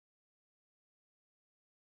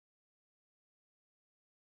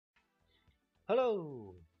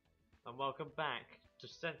Hello! And welcome back to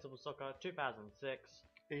Sensible Soccer 2006.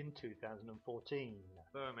 In 2014.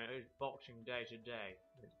 Boom, it is Boxing Day today.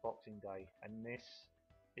 It's Boxing Day, and this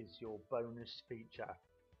is your bonus feature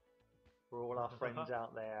for all our friends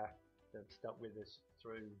out there that have stuck with us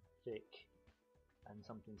through thick and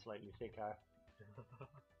something slightly thicker.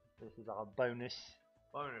 This is our bonus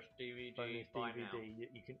DVD by now.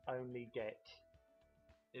 You can only get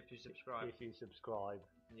If you subscribe. if you subscribe.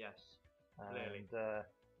 Yes, clearly. And,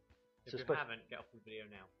 if you haven't, get off the video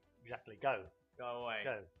now. Exactly, go. Go away.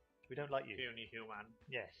 Go. We don't like you. Puny human.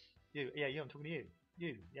 Yes. You, I'm talking to you.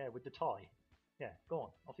 You, with the tie. Yeah, go on,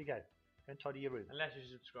 off you go. Go and tidy your room. Unless you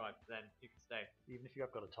subscribe, then you can stay. Even if you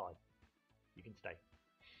have got a tie, you can stay.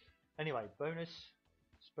 Anyway, bonus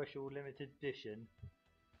special limited edition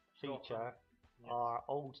feature our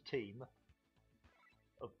old team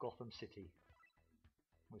of Gotham City.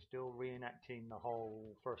 We're still reenacting the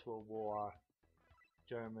whole First World War,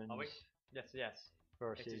 Germans. Are we? Yes.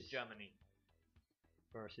 Versus it is Germany.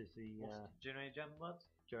 Versus the. Do you know any German words?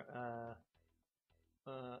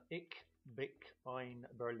 Ich bin ein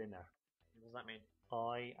Berliner. What does that mean?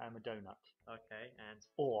 I am a donut. Okay, and.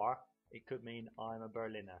 Or it could mean I'm a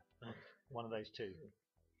Berliner. One of those two.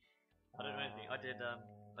 I don't know anything. I did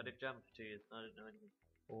German for 2 years. I don't know anything.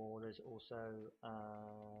 Or there's also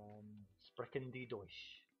Sprechen die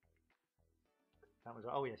Deutsch. That was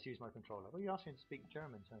yes, use my controller. Well, you asked me to speak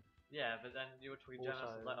German, so. Yeah, but then you were talking Also,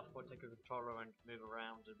 German, so like I thought take a controller and move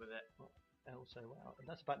around with it. Also, well,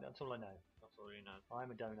 that's all I know. That's all you know.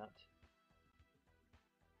 I'm a donut.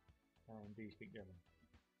 And do you speak German?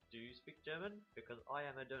 Do you speak German? Because I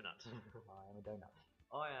am a donut. I am a donut.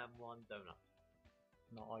 I am one donut.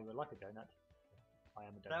 Not I would like a donut. I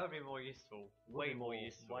am a donut. That would be more useful. Way more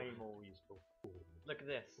useful. Way more useful. Look at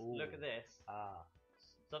this. Ooh. Look at this. Ah.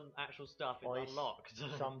 Some actual stuff is unlocked.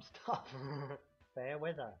 Some stuff. Fair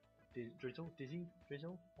weather. Drizzle?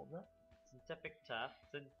 What was that? Synthetic turf.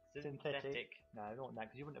 Synthetic. No, I don't want that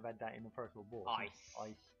because you wouldn't have had that in the First World War.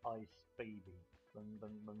 Ice. Ice, baby.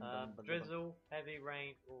 Drizzle, heavy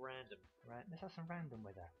rain, or random. Right, let's have some random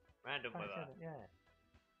weather. Random weather. Yeah.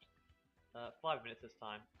 5 minutes this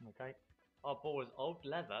time. Okay. Our ball is old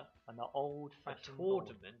leather. And the old-fashioned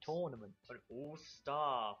tournament. An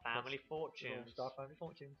all-star family fortunes. All-star family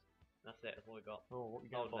fortunes. That's it. That's all we got. Oh, what you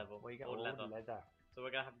got? Level. What you got? Old leather. So we're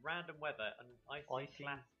gonna have random weather and icy.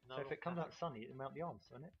 No, so if it comes out sunny, it'll melt the arms,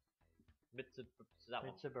 won't it?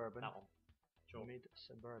 Mid-suburban. That one. Sure.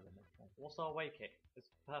 Mid-suburban. Okay. What's our away kit? It's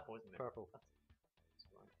purple, isn't it? Purple. That's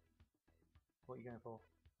right. What are you going for?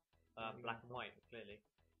 Black and white, clearly.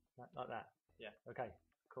 Like that? Yeah. Okay.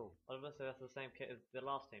 Cool. I was going to say that's the same kit as the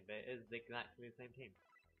last team, but it is exactly the same team.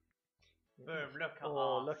 Boom! Look at us!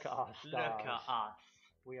 Oh, look at us! Look at us!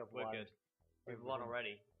 We're won. Good. We've won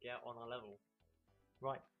already. Get on our level.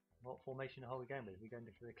 Right. What formation are we going with? Are we going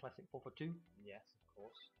for the classic 4-4-2? Yes, of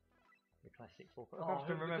course. The classic 4-4-2. I have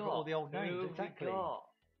to remember all the old names. Exactly.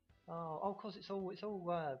 Oh, cause it's all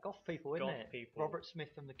Goth people, isn't it? People. Robert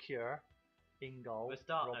Smith from The Cure. In goal.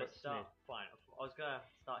 Smith. Fine. I was gonna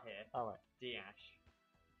start here. All right. D-Ash.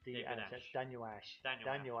 That's Daniel Ash.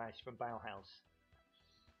 Daniel Ash from Bauhaus.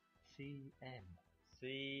 CM.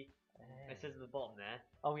 It says at the bottom there.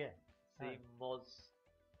 Oh yeah. Moz.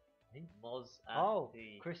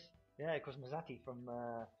 Chris. Yeah, Chris Mazzatti from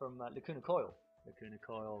Lacuna Coil. Lacuna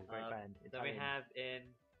Coil, great band. Italian. Then we have in.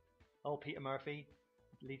 Peter Murphy,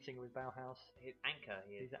 lead singer with Bauhaus. He's Anchor.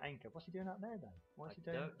 He's an anchor. What's he doing out there though?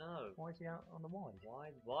 I don't know. Why is he out on the wide?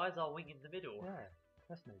 Why is our wing in the middle? Yeah,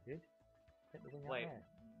 that's no good. Get the wing out there.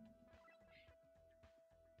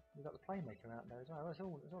 We've got the playmaker out there as well. It's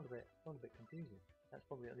all a bit confusing. That's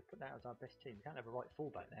probably they put that as our best team. We can't have a right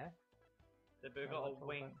fullback there. But we've got a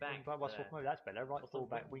wing back. That's better. Right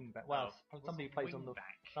fullback, wing back. Well, somebody plays on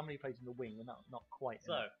the wing, and not quite.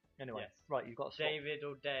 So anyway, yes. Right, you've got a swap. David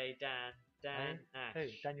or Dan Ash.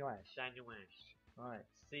 Who? Daniel Ash. Right.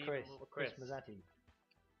 Chris Mazzatti.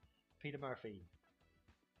 Peter Murphy.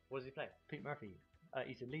 What does he play? Pete Murphy.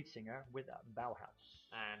 He's a lead singer with Bauhaus.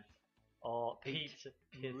 And Pete.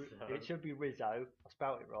 It should be Rizzo. I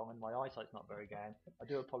spelled it wrong, and my eyesight's not very good. I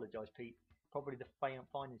do apologise, Pete. Probably the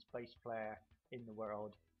finest bass player in the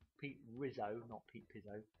world. Pete Rizzo, not Pete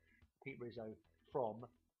Pizzo. Pete Rizzo from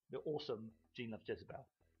the awesome Gene Loves Jezebel.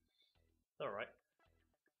 Alright.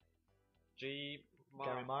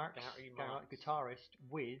 Gary Marks, guitarist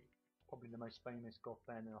with probably the most famous goth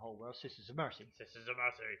band in the whole world, Sisters of Mercy.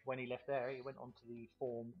 When he left there, he went on to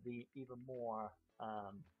form the even more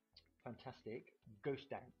fantastic Ghost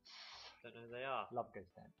Dance. Don't know who they are. Love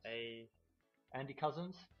Ghost Dance. Andy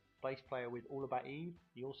Cousins, bass player with All About Eve.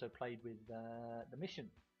 He also played with The Mission.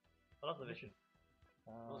 I love the mission.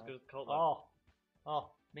 Not as good as Colt though.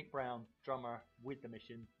 Nick Brown, drummer with the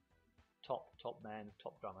mission. Top man,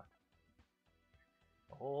 top drummer.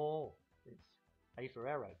 Oh, it's A for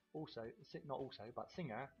Arrow. Also, not also, but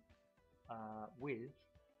singer with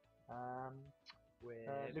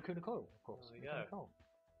Lacuna Coil, of course. There we Lacuna go. Coil.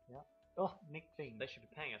 Yeah. Oh, Nick Fiend. They should be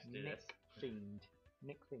paying us to do this.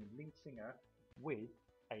 Nick Fiend, lead singer with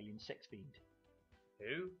Alien Sex Fiend.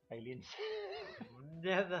 Who? Aliens.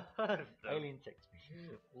 Never heard of them. Alien Sex Fiend.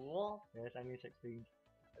 What? Yes, Alien Sex Fiend.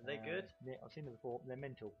 Are they good? Yeah, I've seen them before. They're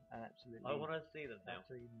mental. Absolutely. I want to see them now.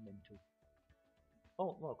 Absolutely mental.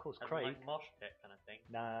 Oh, well, of course, As Craig. like mosh pit kind of thing.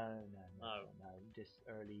 No. Just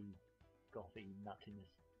early gothy nuttiness.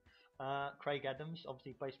 Craig Adams,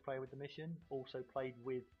 obviously bass player with the mission, also played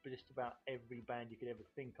with just about every band you could ever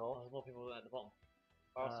think of. There's more people at the bottom.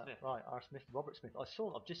 R. Smith. Right, R. Smith, Robert Smith.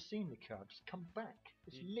 I've just seen The Cure. I've just come back.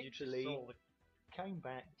 You just saw the... Came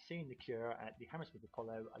back, seeing The Cure at the Hammersmith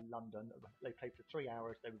Apollo in London. They played for 3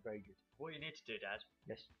 hours. They were very good. What you need to do, Dad,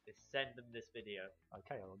 Yes. is send them this video.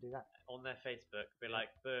 Okay, I'll do that. On their Facebook, be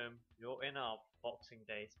like, boom, you're in our Boxing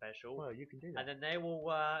Day special. Well, you can do that. And then they will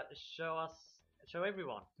show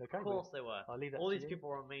everyone. Okay, Of course they were. I'll leave that All to these you.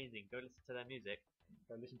 people are amazing. Go listen to their music.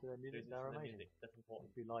 Go listen to their music. Listen They're to their amazing. music. That's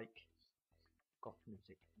important. It'd be like goth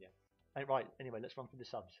music. Yes. Right, anyway, let's run through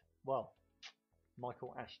the subs. Well,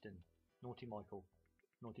 Michael Ashton. Naughty Michael.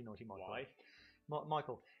 Naughty Michael. Why?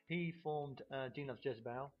 Michael. He formed Gene Loves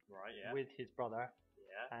Jezebel Right, yeah. with his brother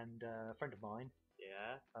Yeah. and a friend of mine,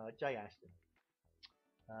 Yeah. Jay Ashton.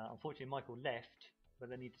 Unfortunately, Michael left, but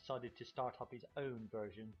then he decided to start up his own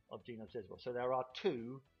version of Gene Loves Jezebel. So there are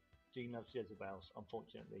 2 Gene Loves Jezebels,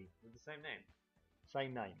 unfortunately. With the same name.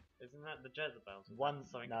 Same name. Isn't that the Jezebels? One.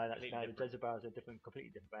 Something No, completely the different? Jezebels are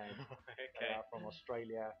completely different band. They Okay. are from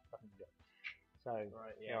Australia. Nothing to do. So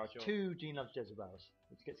Right, there yeah, are sure. 2 Gene Loves Jezebels,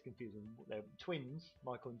 which gets confusing. They're twins,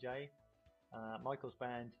 Michael and Jay. Michael's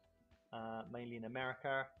band mainly in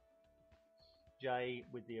America. Jay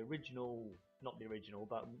with the original, not the original,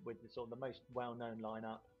 but with the sort of the most well-known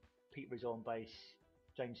lineup. Pete Rizzo on bass,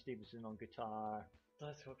 James Stevenson on guitar,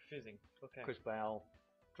 That's so confusing. Okay. Chris Bell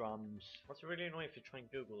drums. What's really annoying if you try and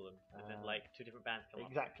Google them and then like 2 different bands come up.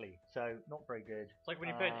 Exactly. So not very good. It's like when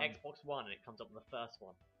you put in Xbox One and it comes up on the first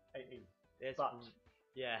one. It's, But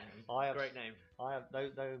yeah, I have, great name. I have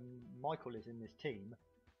though Michael is in this team.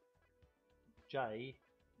 Jay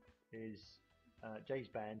is Jay's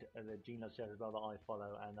band are the Gene Loves Jezebel that I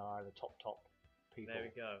follow and are the top people. There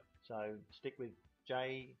we go. So stick with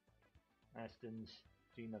Jay Aston's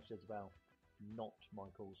Gene Loves Jezebel, not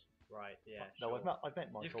Michael's. Right, yeah. No, sure. I've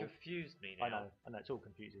met Michael. You've confused me now. I know, it's all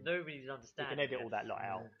confusing. Nobody's You understanding. can edit all that lot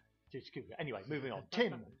out. Just anyway, moving on.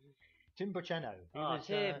 Tim Bracciano. He was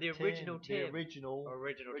Tim, the original Tim. The original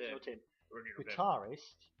Tim.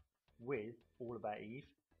 Guitarist with All About Eve,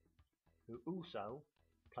 who also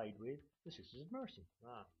played with the Sisters of Mercy.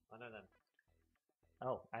 Ah, I know them.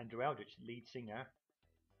 Oh, Andrew Eldritch, lead singer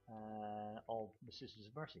of the Sisters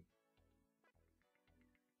of Mercy.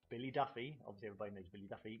 Billy Duffy, obviously everybody knows Billy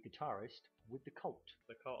Duffy, guitarist with the Cult.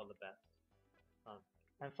 The Cult are the best.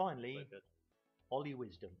 And finally, So good. Ollie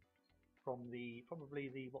Wisdom, from probably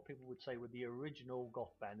the what people would say were the original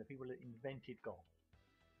goth band, the people that invented goth,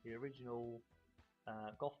 the original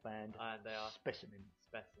goth band. And they are Specimen.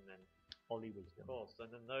 Ollie Wisdom. Of course,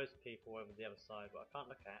 and then those people over the other side, but I can't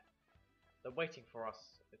look at. They're waiting for us.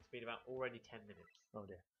 It's been about already 10 minutes. Oh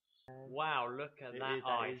dear. Wow, look at that That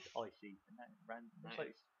ice. is icy. And that looks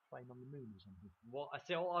like it's playing on the moon or something. What? I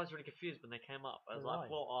see. I was really confused when they came up. I was like,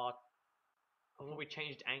 Right. what are? I thought we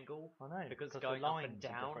changed angle. I know. Because the going up and lines are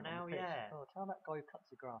down different on now, the pitch. yeah. Oh, tell that guy who cuts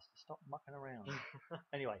the grass to stop mucking around.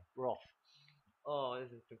 Anyway, we're off. Oh, this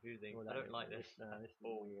is confusing. Oh, I don't like this. This is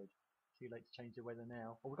weird. Too late to change the weather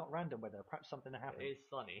now. Oh, we've got random weather. Perhaps something will happen. It's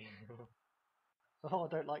sunny. Oh, I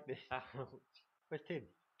don't like this. Ouch. Where's Tim?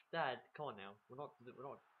 Dad, come on now. We're not.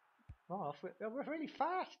 Oh, we're really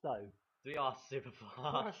fast though. We are super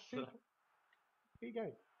fast. Here you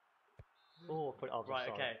go. Oh, put it over. Right.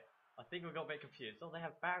 Sorry. Okay. I think we got a bit confused. Oh, they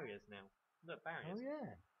have barriers now. Look, barriers. Oh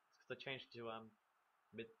yeah. It's because they changed to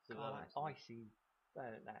mid to God, that icy.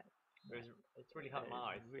 It's really hurt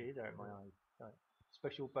my eyes. It really hurt my eyes. Right.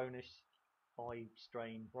 Special bonus eye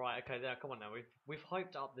strain. Right, okay, there. Come on now. We've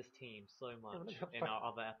hyped up this team so much in our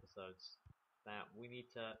other episodes that we need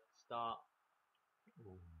to start.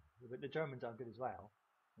 Ooh. But the Germans are good as well.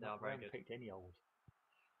 They are very good. Picked any old.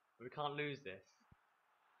 But we can't lose this.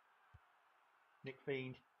 Nick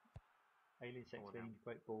Fiend, Alien Sex Come on Fiend,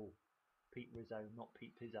 Great Ball, Pete Rizzo, not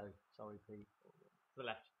Pete Pizzo. Sorry, Pete. To the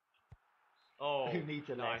left. Oh, Who needs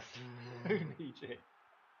a nice. left? Who needs it?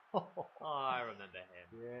 Oh, I remember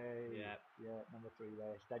him. Yay. Yeah. Yeah, number 3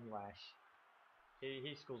 there. It's Daniel Ash.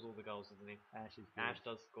 He scores all the goals, doesn't he? Ash is good. Ash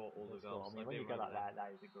does score all the goals. I mean, when you go like that,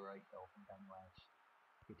 that is a great goal from Daniel Ash.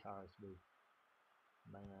 Guitarist with,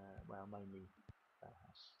 well, mainly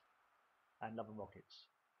Ash. And Love and Rockets,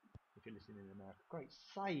 if you're listening in America. Great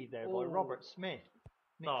save there by Robert Smith.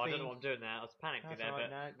 No, I don't know what I'm doing there. I was panicking there,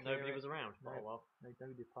 right, but nobody was around. No, oh well. No,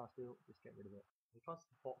 nobody passed it. Just get rid of it. He passed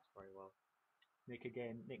the box very well. Nick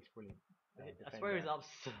again. Nick's brilliant. I swear he was up.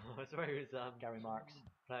 I swear he was Gary Marks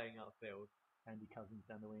playing upfield. Andy Cousins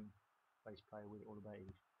down the wing. Base player with it all about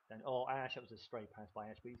Eve. Then Ash, that was a stray pass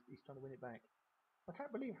by Ash, but he's trying to win it back. I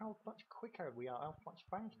can't believe how much quicker we are, how much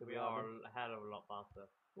faster we are. We are a hell of a lot faster.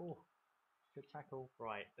 Oh, good tackle.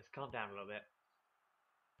 Right, let's calm down a little bit.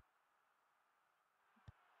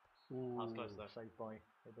 Ooh, that was close though. Saved by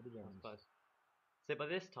Jones. That was close. So by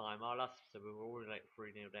this time, our last episode, we were already like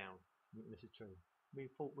 3-0 down. This is true. We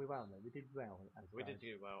fought well though. We did well. We did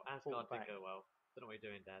do well. Asgard did go well. Don't know what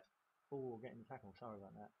you're doing, Dad. Oh, getting the tackle. Sorry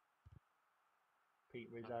about that.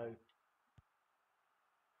 Pete Rizzo.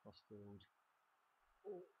 Crossfield.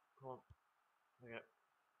 Oh, come on. There we go.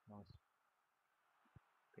 Nice.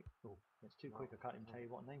 It's too quick. I can't even tell you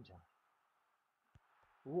what names are.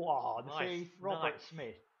 Wow, nice. Robert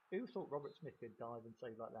Smith. Who thought Robert Smith could dive and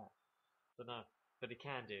save like that? Don't know, but he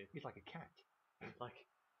can do. He's like a cat. He's like,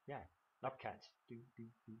 yeah, love cats. Do.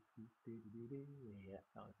 Yeah,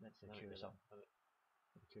 no, that's a Cure song. A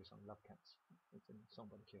Cure song, Love Cats. It's a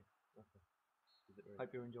song by the Cure. Okay. Really?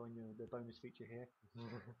 Hope you're enjoying the bonus feature here.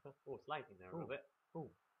 Oh, it's lagging there a little bit.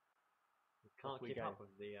 Oh, can't keep up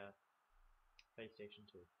with the PlayStation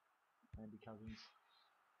 2. Andy Cousins.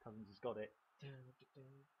 Cousins has got it.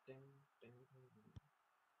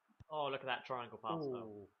 Oh, look at that triangle pass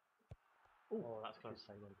though. Oh, that's close.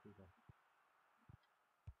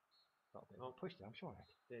 Pushed it, I'm sure I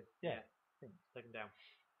did. Yeah. Take him down.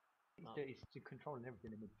 He's controlling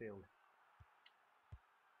everything in midfield.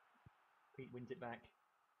 Pete wins it back.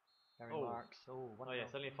 Gary Marks. Yeah,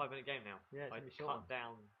 it's only a 5-minute game now. Yeah, I cut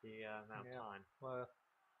down the amount of time. Well,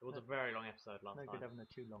 it was a very long episode last time. No good having a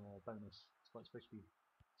too long bonus. It's supposed to be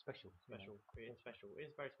special. Special. It is special. It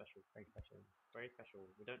is very special. Very special. Very special.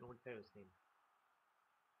 We don't normally play this team.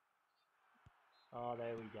 Oh,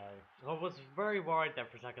 there we go. I was very worried there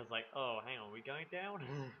for a second. I was like, oh, hang on, are we going down?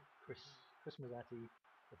 Chris Mazzatti.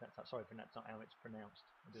 Sorry, that's not how it's pronounced.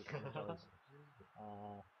 I do apologise.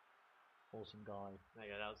 Awesome guy. There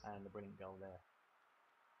you go, and the brilliant goal there.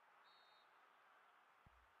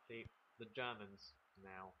 See, the Germans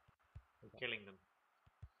now. Killing them.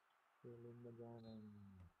 Killing the Germans.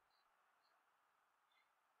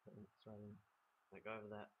 Like, go over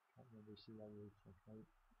that. Can't remember okay.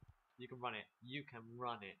 You can run it. You can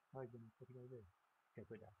run it. What are you going to do? Okay,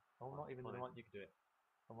 put it down. Oh, not even the right. You can do it.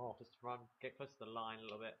 I'm off. Just run. Get close to the line a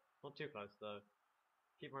little bit. Not too close though.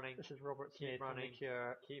 Keep running. This is Robert Smith. Keep running.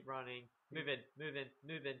 Cure. Keep running. Move in.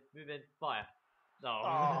 Fire.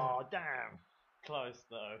 Oh, damn. Close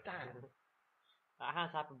though. Damn. That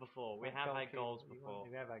has happened before. We have had goals before.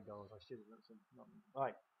 We have had goals. I should have done some.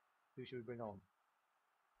 Right. Who should we bring on?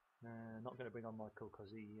 Not going to bring on Michael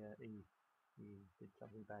because he did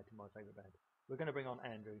something bad to my favourite band. We're going to bring on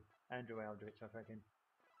Andrew Eldritch, I reckon,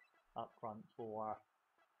 up front for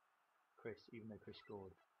Chris, even though Chris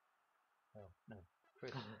scored. Oh, no.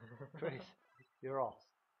 Chris, you're off.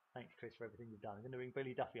 Thanks, Chris, for everything you've done. I'm going to bring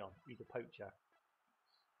Billy Duffy on. He's a poacher.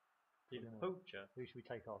 He's a poacher? Who should we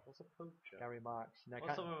take off? What's a poacher? Gary Marks. No,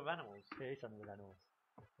 what's something with animals? Yeah, he's something with animals.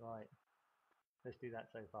 Right. Let's do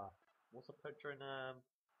that so far. What's a poacher in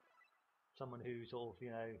someone who sort of,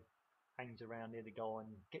 hangs around near the goal and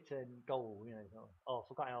gets a goal, Oh, I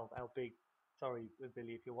forgot how big. Sorry,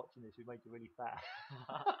 Billy, if you're watching this, we made you really fat.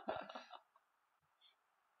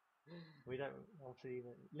 We don't obviously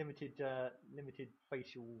limited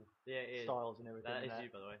facial styles and everything. That is you,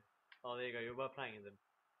 by the way. Oh, there you go. You're well playing in them.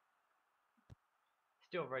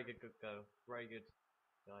 Still a very good go. Very good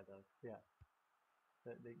guy though. Yeah.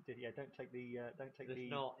 Don't take the it's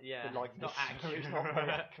not accurate. It's not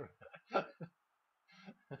very accurate.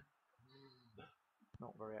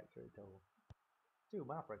 Not very accurate at all. Still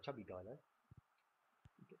well for a chubby guy though.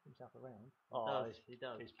 He gets himself around. He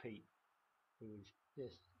does. It's Pete, who is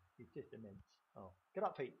just immense. Oh, get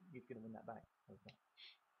up, Pete! He's going to win that back. Okay.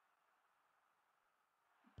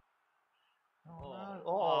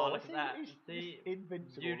 Look at that! He's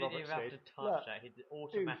invincible. You didn't even have to touch that. He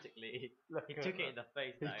automatically. He took it in the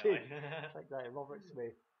face. That guy. Like that, Robert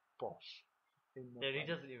Smith. Bosh. Yeah, he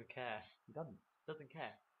doesn't even care. He doesn't. Doesn't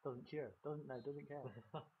care. Doesn't care. Doesn't care.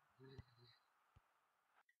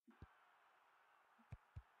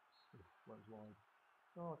 One's wide.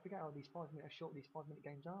 Oh, I forget how short these 5-minute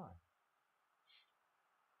games are.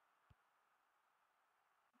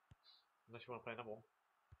 Unless you want to play another one.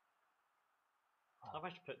 Oh. I've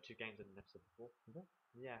actually put 2 games in an episode before. Is it?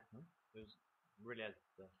 Yeah. Hmm? It was really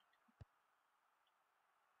stuff.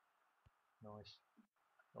 Nice.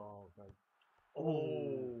 Oh, great.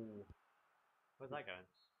 Oh! Where's that going?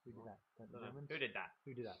 Who did that? Don't know. Germans? Who did that?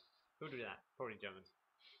 Who did that? Who did that? Probably Germans.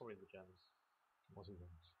 Probably the Germans. Was it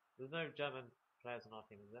Germans? There's no German players on our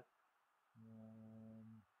team, is there?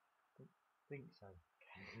 Think so.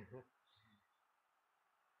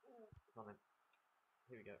 Come on then.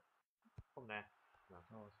 Here we go. From there. No.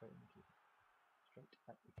 Oh, straight at the keeper.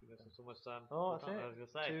 It's almost Oh, that's it. I was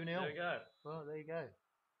gonna say. 2-0. There we go. Well, there you go.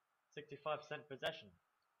 65% possession.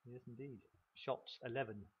 Yes, indeed. Shots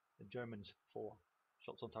 11. The Germans 4.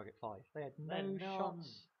 Shots on target 5. They had no None.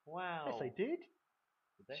 shots. Wow. Yes, they did.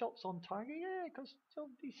 Did they? Shots on target, yeah, because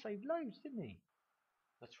he saved loads, didn't he?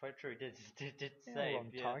 That's quite true. He did Yeah, save.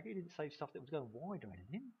 on target. He didn't save stuff that was going wide or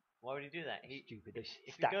anything. Why would he do that? Stupid.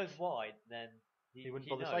 If he goes wide, then he wouldn't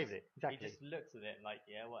bother knows. saving it. Exactly. He just looks at it like,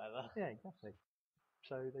 yeah, whatever. Yeah, exactly.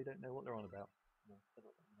 So they don't know what they're on about. No,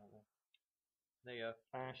 there you go.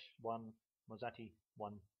 Ash 1, Mozatti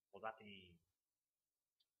 1. Mozatti.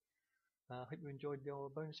 I hope you enjoyed your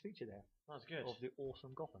bonus feature there. That was good. Of the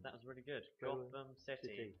awesome Gotham. That was really good. Go Gotham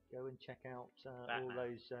City. Go and check out all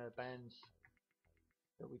those bands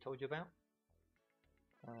that we told you about.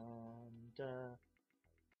 And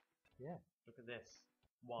yeah. Look at this.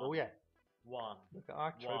 One. Oh yeah. One. Look at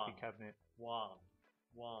our trophy cabinet. One.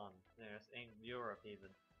 Yes, in Europe even.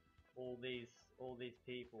 All these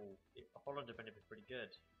people. Holland have been pretty good.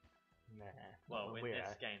 Nah. Well, in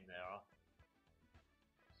this game they are.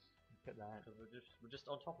 Look at that. Because we're just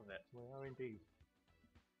on top of it. We are indeed.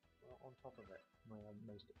 We're on top of it. We are the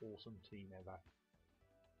most awesome team ever.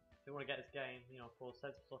 If you want to get this game, of course,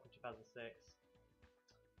 Sense of Soccer 2006.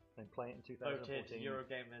 Then play it in 2014. Voted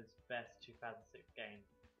Eurogamer's best 2006 game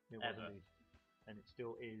ever. Indeed. And it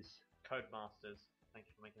still is. Codemasters. Thank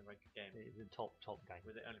you for making a very good game. It is a top game.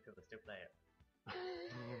 We're the only people that still play it.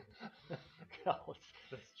 God.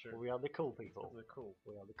 That's true. We are the cool people. We're cool.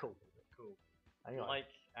 We are the cool people. Cool. Anyway. Like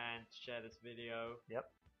and share this video. Yep.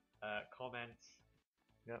 Comment.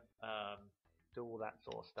 Yep. Do all that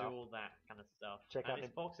sort of stuff. Do all that kind of stuff. Check out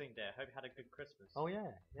it's Boxing Day. I hope you had a good Christmas. Oh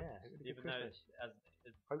yeah. Even Christmas.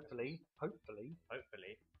 though, hopefully,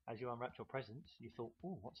 as you unwrapped your presents, you thought,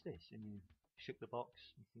 "Oh, what's this?" And you shook the box.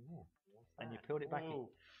 You think, "Oh," and you peeled it back, in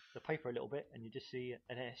the paper a little bit, and you just see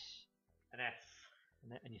an S. An S.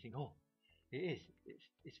 And you think, "Oh, it is.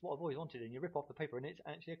 It's what I've always wanted." And you rip off the paper, and it's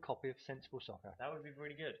actually a copy of Sensible Soccer. That would be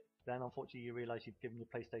really good. Then, unfortunately, you realise you've given your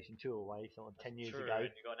PlayStation 2 away, sort of 10 years ago. And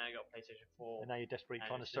now you got PlayStation 4. And now you're desperately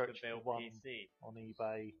trying to search for one PC. On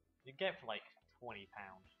eBay. You can get it for like £20,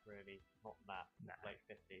 really. Not that. Nah. Like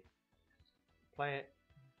 50. Play it.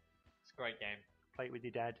 It's a great game. Play it with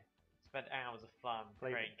your dad. Spend hours of fun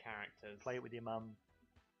creating characters. Play it with your mum.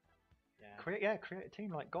 Yeah. Create a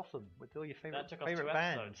team like Gotham with all your favourite favourite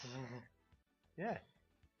bands. Yeah.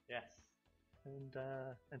 Yes. And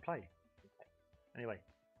play. Anyway,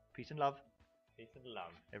 peace and love. Peace and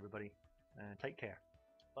love. Everybody. Take care.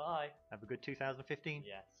 Bye. Have a good 2015.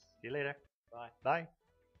 Yes. See you later. Bye. Bye.